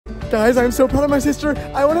Guys, I'm so proud of my sister.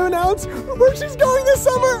 I want to announce where she's going this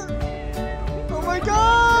summer. Oh my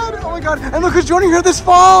God. Oh my God. And look who's joining her this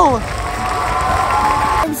fall.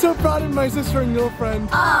 I'm so proud of my sister and your friend.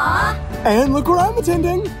 Aww. And look where I'm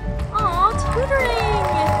attending. Aw, tutoring.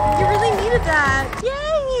 You really needed that.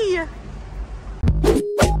 Yay.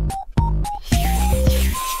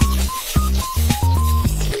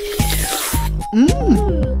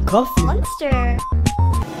 Coffee. Monster.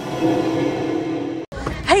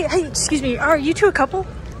 Hey, excuse me. Are you two a couple?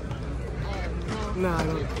 No, I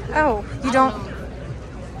don't. Oh, you don't?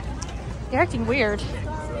 You're acting weird.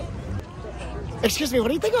 Excuse me, what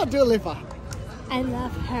do you think about Dua Lipa? I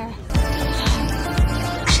love her.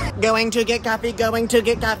 Going to get coffee, going to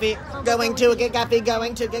get coffee, going to get coffee,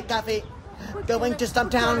 going to get coffee, going to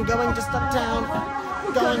Stumptown, going to Stumptown,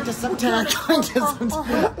 going to Stumptown, going to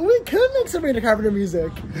Stumptown. We could make Sabrina Carpenter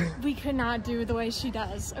music. We could not do the way she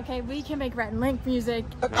does, okay? We can make Rhett and Link music.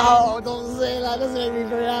 Oh, don't say that, doesn't make me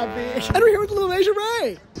very happy. And we're here with Little Asia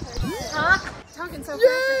Ray. Huh? Talking so fast,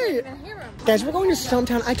 I can't even hear him. Guys, we're going to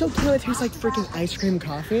Stumptown. I told Kailyn it tastes like freaking ice cream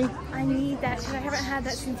coffee. I need that because I haven't had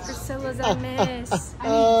that since Priscilla's. I miss.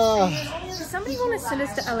 Does somebody want to send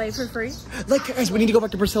us to LA for free? Like, guys, we need to go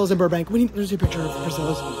back to Priscilla's in Burbank. There's a picture of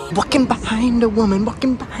Priscilla's. Walking behind a woman,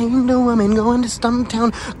 going to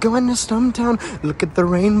Stumptown, going to Stumptown. Look at the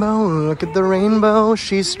rainbow,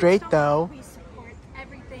 she's straight though. We support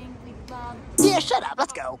everything. We love. Yeah, shut up,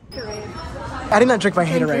 let's go. I did not drink my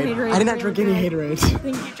Haterade. I did not drink any Haterade. I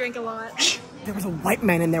think you drink a lot. There was a white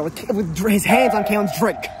man in there with his hands on Kailyn's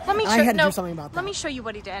drink. Let me show, I had to do something about that. Let me show you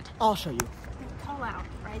what he did. I'll show you. They call out,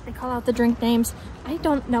 right? They call out the drink names. I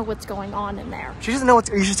don't know what's going on in there. She doesn't know what's,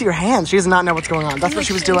 you should see her hands. She does not know what's going on. That's what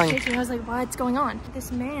she was doing. I was like, what's going on? This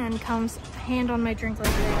man comes hand on my drink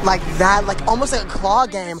like this. Like that, like almost like a claw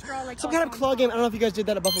game. Like Some kind of claw game. I don't know if you guys did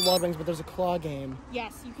that at Buffalo Wild Wings, but there's a claw game.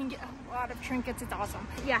 Yes, you can get a lot of trinkets. It's awesome.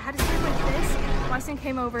 Yeah, I had to start like this. Weston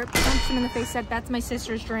came over, punched him in the face, said, that's my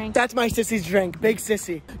sister's drink. That's my sissy's drink. Big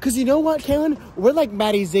sissy. Because you know what, Kailyn? We're like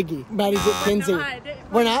Maddie Ziggy. Maddie Kinsey.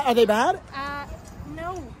 We're not? Are they bad?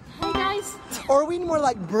 No. Hey, guys. Or are we more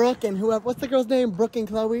like Brooke and whoever? What's the girl's name? Brooke and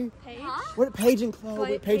Chloe? Paige? What? Paige and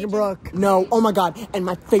Chloe. Paige and Brooke. No. Oh my God. And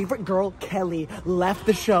my favorite girl, Kelly, left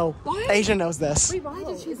the show. What? Asia knows this. Wait, why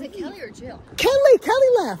did she say Kelly or Jill? Kelly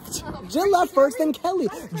left. Jill left first, then Kelly.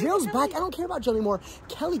 Jill's back. I don't care about Jill anymore.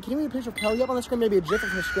 Kelly, can you give me a picture of Kelly up on the screen? Maybe a gif of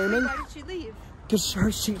her screaming. Why did she leave?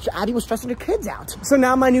 Because Abby was stressing her kids out. So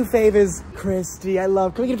now my new fave is Christy. I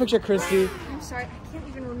love. Can we get a picture of Christy? I'm sorry, I can't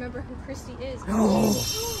even remember who Christy is. Oh,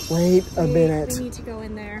 wait a minute. We need to go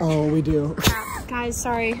in there. Oh, we do. Guys,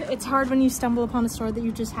 sorry. It's hard when you stumble upon a store that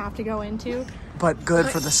you just have to go into. But good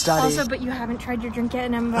for the study. Also, but you haven't tried your drink yet,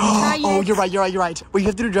 and I'm about to try it. Oh, you're right. Well, you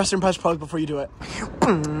have to do dress and press pose before you do it.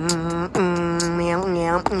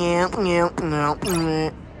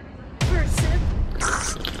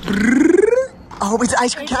 Oh, it's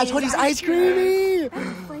ice cream. I told you it's ice creamy.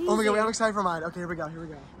 Oh my God, I'm excited for mine. Okay, here we go.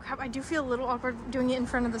 Crap, I do feel a little awkward doing it in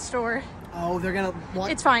front of the store. Oh, they're gonna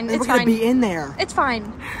want. It's fine. We're gonna be in there. It's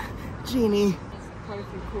fine. Jeannie. Quite a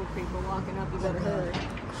few cool people walking up. You better hurry.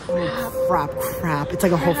 Oh, crap. It's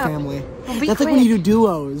like a whole family. Well, that's quick. Like when you do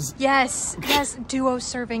duos. Yes, duo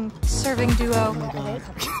serving duo. Oh my God.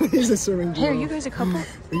 It's a serving duo. Here, you guys a couple?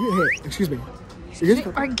 Here, excuse me.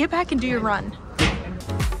 All right, get back and do your run.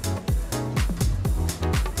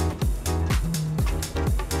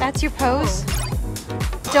 That's your pose?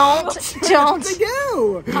 Don't. They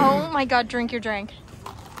do. Oh my God, drink your drink.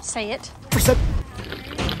 Say it.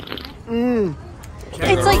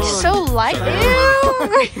 It's like so light. Ew.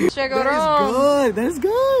 That is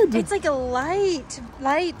good. It's like a light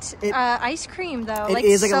ice cream though. It like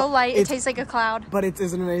is like so light. It tastes like a cloud. But is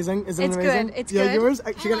it amazing? Is it it's amazing? Good. It's good. good. Yours?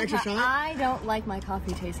 She got an extra shot? I don't like my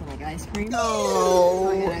coffee tasting like ice cream. Oh.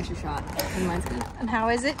 So I got an extra shot. And mine's good. And how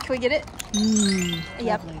is it? Can we get it?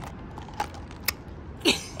 Yep.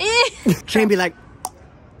 Shane be like,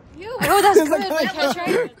 oh, that's good. Can I try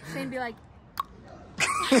it? Shane be like,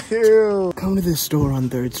 ew. Come to this store on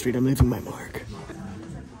 3rd Street. I'm leaving my mark.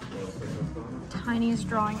 tiniest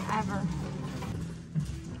drawing ever.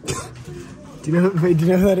 Do you know who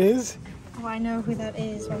that is? Oh, I know who that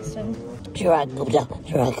is, Weston. Chirag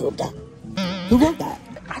Gupta. Who wrote that?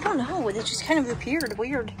 I don't know. It just kind of appeared.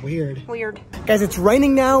 Weird. Guys, it's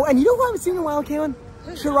raining now, and you know who I haven't seen in a while, Kailyn?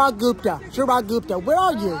 Chirag Gupta. Where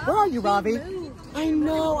are you, Ravi? I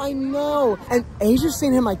know. And Asia's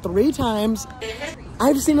seen him like 3 times.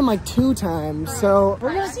 I've seen him like 2 times, so...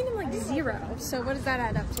 I've seen him like 0, so what does that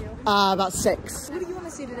add up to? About 6. What do you want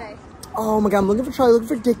to see today? Oh my God, I'm looking for Charlie, looking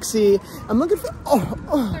for Dixie. I'm looking for...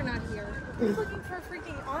 They're not here. I'm looking for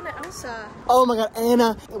freaking Anna. I want Alyssa. Oh my God,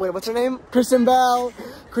 Anna. Wait, what's her name? Kristen Bell.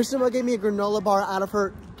 Kristen Bell gave me a granola bar out of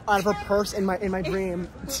her purse in my dream.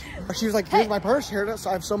 She was like, here's my purse. Here it is.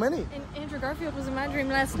 I have so many. And Andrew Garfield was in my dream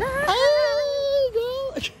last night.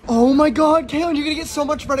 Oh my God, Kailyn, you're gonna get so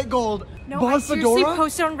much Reddit gold. No, I seriously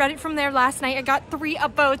posted on Reddit from there last night. I got 3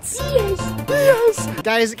 upvotes. Yes.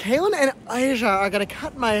 Guys, Kailyn and Aisha are gonna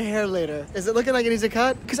cut my hair later. Is it looking like it needs a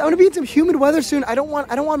cut? Because I'm gonna be in some humid weather soon. I don't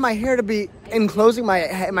want my hair to be enclosing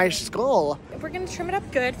my skull. We're gonna trim it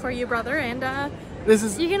up good for you, brother, and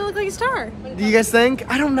you're gonna look like a star. Do you guys think?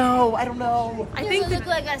 I don't know. I think look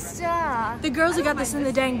like a star. the girls have got this in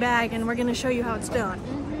the dang bag, and we're gonna show you how it's done.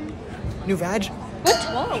 New vag? What?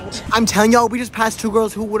 Whoa. I'm telling y'all, we just passed 2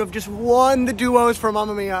 girls who would have just won the duos for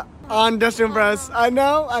Mamma Mia on Just to Impress. I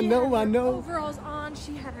know. Overalls on.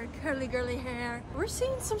 She had her curly girly hair. We're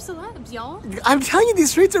seeing some celebs, y'all. I'm telling you,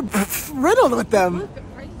 these streets are riddled with them. Look,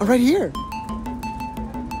 Right here.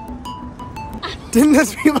 Didn't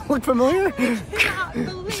those people look familiar? I cannot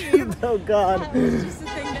believe Oh God. that was just the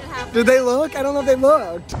thing that happened. Did they look? I don't know if they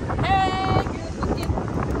looked. Hey, good looking.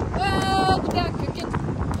 Whoa, you got cooking.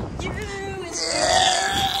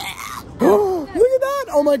 Look at that!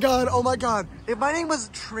 Oh my God! Oh my God! If my name was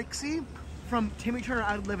Trixie from Timmy Turner,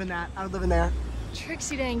 I would live in that. I would live in there.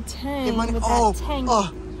 Trixie dang tang. If my name, with that tang.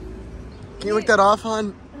 Can you look that off,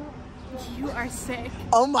 hon? You are sick.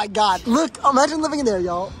 Oh my God! Look! Imagine living in there,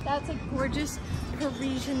 y'all. That's a gorgeous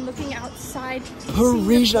Parisian looking outside.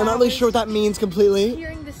 Parisian. I'm not really sure what that means completely.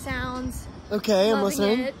 Hearing the sounds. Okay, I'm Loving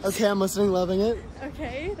listening. it. Okay, I'm listening, loving it.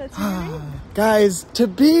 Okay, that's right. Guys, to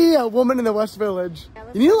be a woman in the West Village,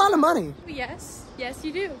 you need a lot of money. Yes,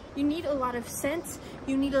 you do. You need a lot of scents.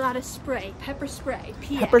 You need a lot of spray, pepper spray,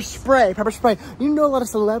 PS. Pepper spray. You know a lot of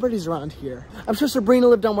celebrities around here. I'm sure Sabrina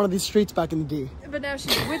lived on one of these streets back in the D. But now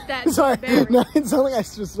she's with that. Sorry, Barry. no, it sounded like I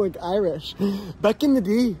was just like Irish. Back in the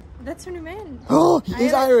D. That's her new man. Oh,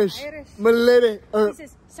 he's Irish. My lady. He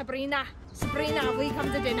says, Sabrina, will you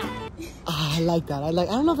come to dinner? I like that. I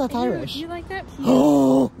don't know if that's Irish. You like that?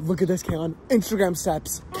 Oh, look at this, Kailyn. Instagram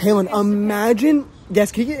steps. Kailyn, imagine.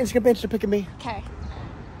 Yes, can you get Instagram page to pick at me? Okay.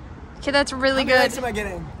 Okay, that's really How many good. likes am I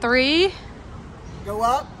getting? 3. Go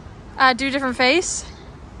up. Do different face.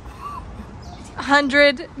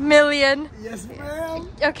 100 million. Yes, ma'am.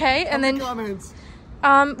 Okay, and then comments.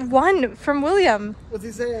 1 from William. What's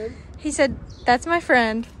he saying? He said, "That's my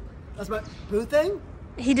friend." That's my boo thing?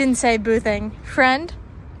 He didn't say boo thing. Friend.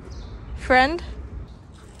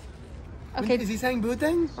 Okay. Is he saying boo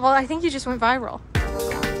thing? Well, I think you just went viral.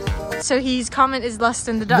 So his comment is lust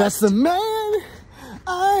in the dust. That's the man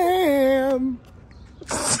I am.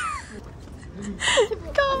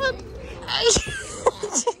 comment.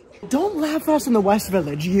 Don't laugh at us in the West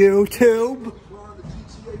Village, YouTube.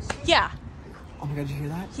 Yeah. Oh my God, did you hear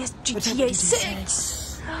that? Yes, GTA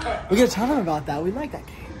 6. We gotta tell them about that. We like that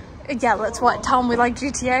game. Yeah, let's what? Tell them we like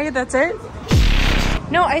GTA, that's it?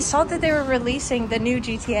 No, I saw that they were releasing the new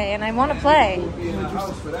GTA and I want to play.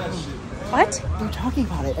 What? They're talking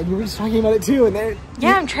about it and you were just talking about it too and they're...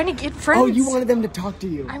 Yeah, I'm trying to get friends. Oh, you wanted them to talk to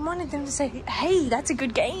you. I wanted them to say, hey, that's a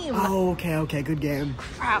good game. Oh, okay, good game.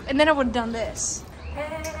 Crap. And then I would have done this.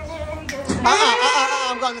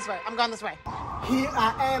 I'm going this way. Here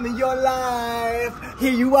I am in your life.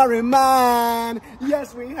 Here you are in mine.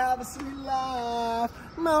 Yes, we have a sweet life.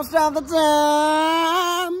 Most of the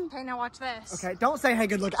time. Okay, now watch this. Okay, don't say hey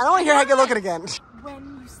good look. I don't want to hear hey good looking again.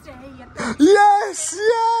 When you stay at the... Yes.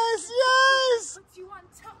 Puts you on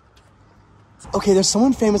top. Okay, there's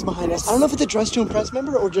someone famous behind us. I don't know if it's a Dress to Impress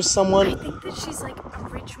member or just someone. I think that she's like a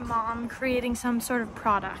rich mom creating some sort of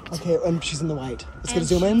product. Okay, and she's in the white. Let's get a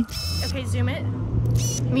zoom in. Okay, zoom it.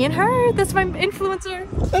 Me and her, that's my influencer.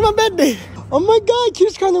 And my Bentley. Oh my God,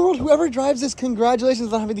 cutest car in the world. Whoever drives this,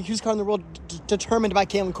 congratulations on having the cutest car in the world determined by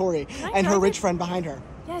Kailyn Corey and her rich friend behind her.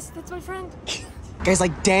 Yes, that's my friend. Guys,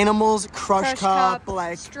 like Danimals, Crush Cup,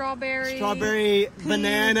 like strawberry,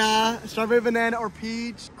 banana or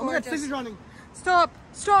peach. Oh my God, Sinjin's running. Stop!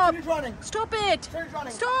 Sinjin's running. Stop it! Sinjin's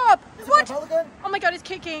running. Stop! Is What? my good? Oh my God, it's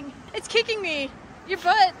kicking. It's kicking me. Your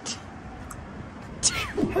butt.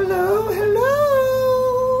 Hello.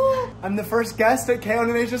 I'm the first guest at Kailyn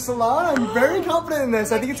and Aisha's salon. I'm very confident in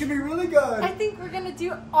this. I think it's gonna be really good. I think we're gonna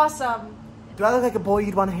do awesome. Do I look like a boy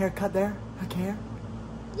you'd want a haircut there? Like hair?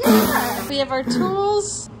 Yeah. We have our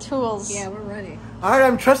tools. Yeah, we're ready. All right,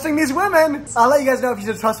 I'm trusting these women. I'll let you guys know if you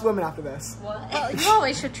should trust women after this. What? Well, you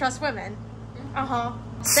always should trust women.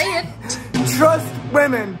 Say it. Trust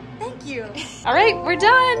women. Thank you. All right, we're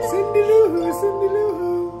done. Cindy Lou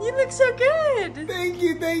Hoo. You look so good. Thank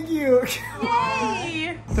you.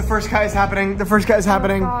 Yay. The first guy is happening. Oh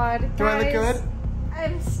God, Do I look good?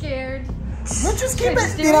 I'm scared. Let's just keep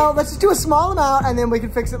it, you know, let's just do a small amount and then we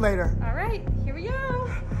can fix it later. All right, here we go.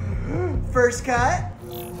 First cut.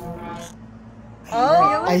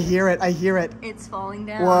 Oh, I hear it, I hear it. it's falling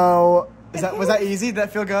down. Whoa. Was that easy? Did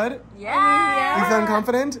that feel good? Yeah. You feeling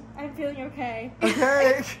confident? I'm feeling okay.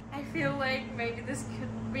 Okay. I feel like maybe this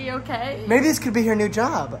could be okay. Maybe this could be your new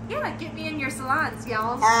job. Yeah, get me in your salons,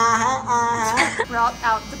 y'all. Uh-huh. Route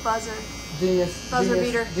out the buzzer. Genius. Buzzer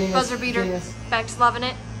genius, beater. Genius, Buzzer beater. Genius. Beck's loving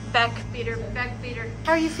it. Beck beater. Beck beater.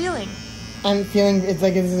 How are you feeling? I'm feeling it's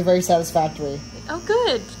like this is very satisfactory. Oh,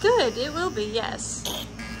 good. Good. It will be, yes.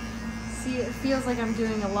 See, it feels like I'm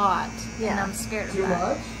doing a lot. Yeah. And I'm scared of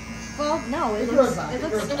that. much? Well, no, it grows looks back, good.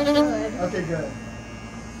 it grows back. Okay, good.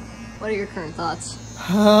 What are your current thoughts?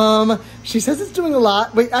 She says it's doing a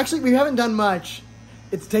lot. Wait, actually, we haven't done much.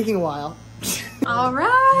 It's taking a while. All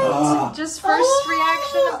right. Just first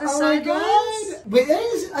reaction of the sidelines. Wait,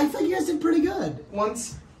 I feel like you guys did pretty good.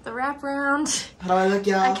 Once. The wraparound. How do I look,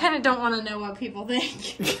 y'all? I kind of don't want to know what people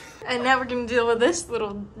think. And now we're going to deal with this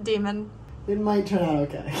little demon. It might turn out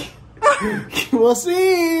okay. We'll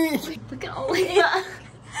see. Look at all that.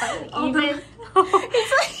 Even.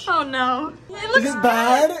 It's like, oh no. It looks Is it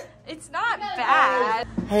bad? It's not bad.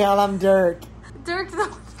 Hey, y'all, I'm Dirk. Dirk the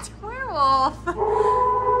werewolf.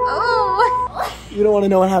 Oh. You don't want to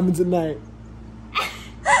know what happens at night.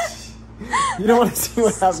 You don't want to see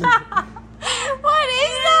what happens. What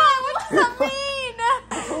is that? What does that mean?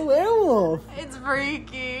 It's a werewolf. It's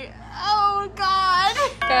freaky. Oh god.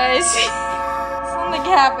 Guys, something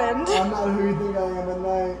happened. I'm not who you think I am at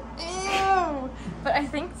night. Ew. But I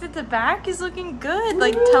think that the back is looking good.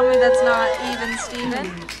 Like, tell me that's not even Steven.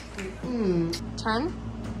 Turn?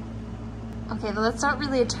 Okay, well that's not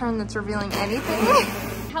really a turn that's revealing anything.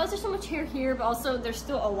 How is there so much hair here, but also there's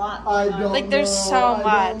still a lot? I don't Like, there's know. so I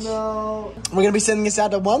much. don't know. We're going to be sending this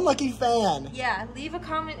out to one lucky fan. Yeah, leave a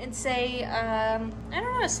comment and say, I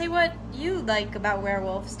don't know, say what you like about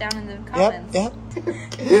werewolves down in the comments. Yep.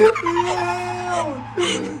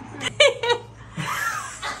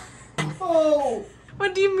 Oh.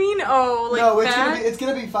 What do you mean, oh, like No, bad? it's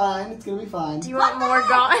gonna be fine. It's gonna be fine. Do you want more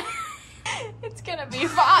gone? It's gonna be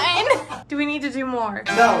fine. Do we need to do more?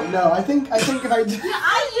 No. I think if I do.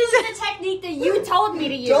 I used the technique that you told me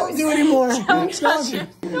to use. Don't do any more. Don't touch it.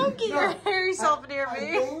 Don't get your hairy self near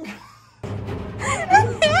me.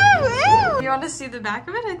 You want to see the back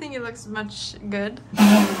of it? I think it looks much good.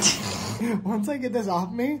 Once I get this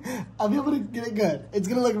off me, I'll be able to get it good. It's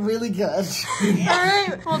gonna look really good.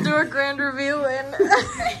 Alright, we'll do a grand reveal in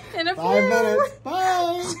a 5 few. minutes.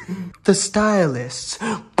 Bye. The stylists.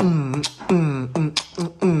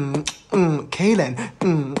 Kailyn.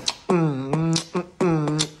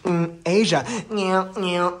 Asia.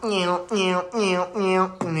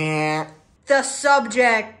 The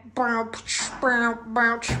subject. Gotta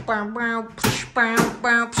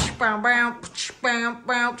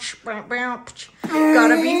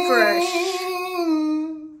be fresh.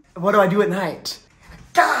 What do I do at night?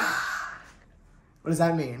 What does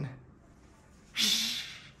that mean?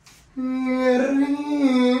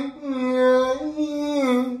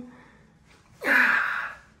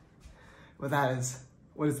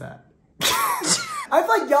 What is that? I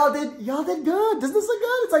feel like y'all did good. Doesn't this look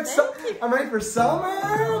good? It's like I'm ready for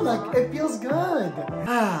summer. Like, it feels good.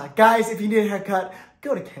 Guys, if you need a haircut,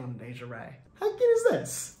 go to Kailyn and Asia Ray. How cute is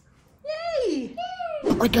this? Yay!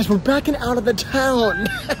 Alright guys, we're backing out of the town.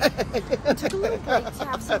 Took a little break to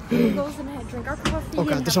have some food, goes in and drink our coffee. Oh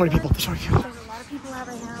god, there's so many people. There's so many people. There's a lot of people out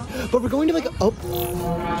right now. But we're going to like,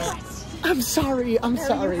 I'm sorry. You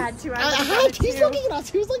had to. I had to. He's looking at us.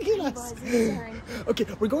 He was looking at us. Okay,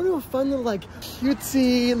 we're going to a fun little like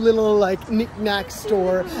cutesy little like knick-knack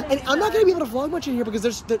store. And I'm not going to be able to vlog much in here because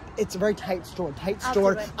it's a very tight store.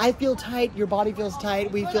 I feel tight. Your body feels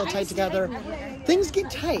tight. We feel tight together. Things get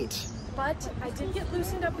tight. But I did get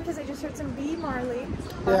loosened up because I just heard some B Marley.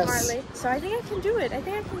 Yes. Marley. So I think I can do it. I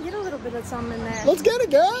think I can get a little bit of some in there. Let's get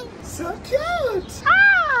it, girl. So cute.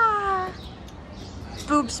 Ah!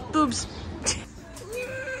 Boobs, boobs.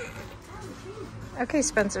 Okay,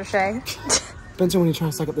 Spencer Shay. Spencer, when you try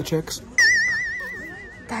to suck up the chicks.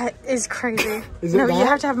 That is crazy. Is it no, bad? you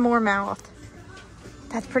have to have more mouth.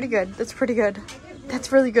 That's pretty good. That's pretty good.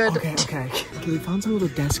 That's really good. Okay, we found some little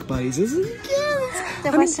desk buddies. Isn't it cute?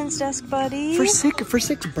 The Weston's desk buddy. For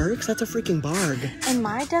 $6 bucks, that's a freaking barg. And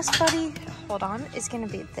my desk buddy, hold on, is gonna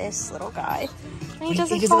be this little guy. And he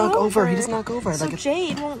doesn't knock fall over. He doesn't knock over. So Like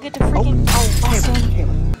Jade won't get to freaking. Oh, Weston.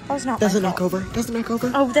 Kailyn. That was not Doesn't my knock fault. over. Doesn't knock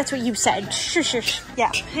over. Oh, that's what you said. Shush, shush.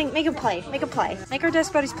 Yeah, Hank, make a play. Make a play. Make our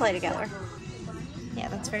desk buddies play together. Yeah,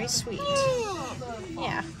 that's very sweet.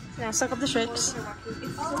 Yeah. Now suck up the shakes.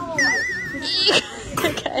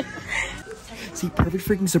 Okay. See, perfect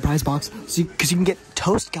freaking surprise box. So, because you can get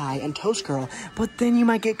toast guy and toast girl, but then you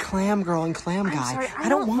might get clam girl and clam guy. I'm sorry, I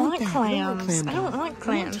don't want that. clams. I don't want I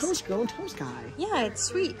clams. want toast girl and toast guy. Yeah, it's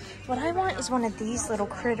sweet. What I want is one of these little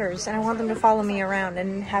critters, and I want them to follow me around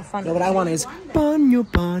and have fun. No, what I want is Ponyo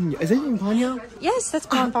Ponyo. Is it even Ponyo? Yes, that's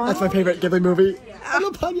Bon Bon. That's my favorite Ghibli movie. I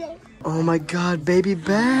love Ponyo. Oh my god, baby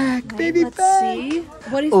back, baby Let's back. see.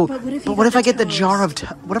 What if? Oh, but what if I get the toast? jar of?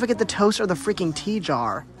 What if I get the toast or the freaking tea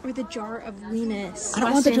jar? Or the jar of weenus. I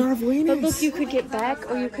don't want the jar of weenus. But look, you could get back,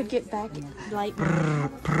 or you could get back light.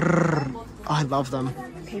 Oh, I love them.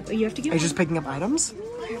 Okay, but you have to get. Are you just picking up items?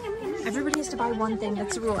 Everybody has to buy one thing.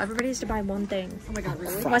 That's the rule. Everybody has to buy one thing. Oh my god,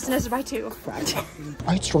 really? Weston has to buy two. All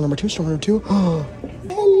right, store number two. Store number two. Hello,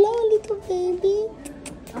 little baby.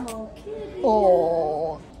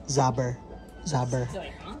 Oh, Zabber. Zabber.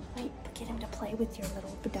 Wait, get him to play with your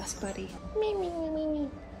little desk buddy.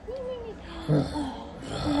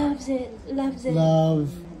 Loves it. Loves it.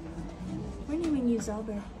 Love. We're naming you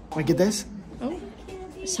Zelber. Wait, get this? Oh.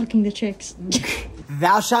 Sucking the chicks.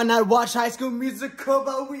 Thou shalt not watch High School Musical,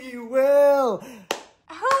 but we will.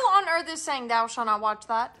 Who on earth is saying thou shall not watch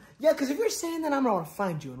that? Yeah, because if you're saying that, I'm gonna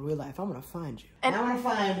find you in real life. I'm gonna find you. And I'm gonna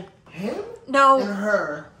find him No. and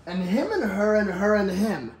her, and him and her and her and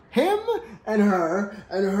him. Him and her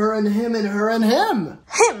and her and him and her and him.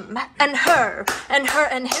 Him and her and her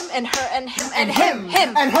and him and her and him and him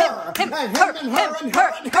and her and him and her and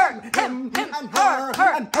her and her and him and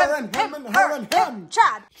her and her and him and her and him.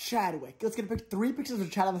 Chad. Chadwick. Let's get 3 pictures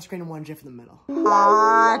of Chad on the screen and 1 GIF in the middle.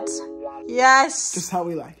 Hot. Yes. Just how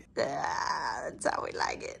we like it. Yeah, that's how we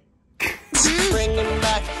like it. Bringing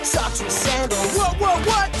back socks with sandals.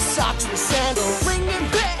 What? Socks with sandals. Bringing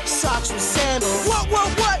back socks with sandals.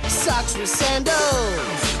 What? Socks with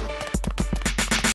sandals.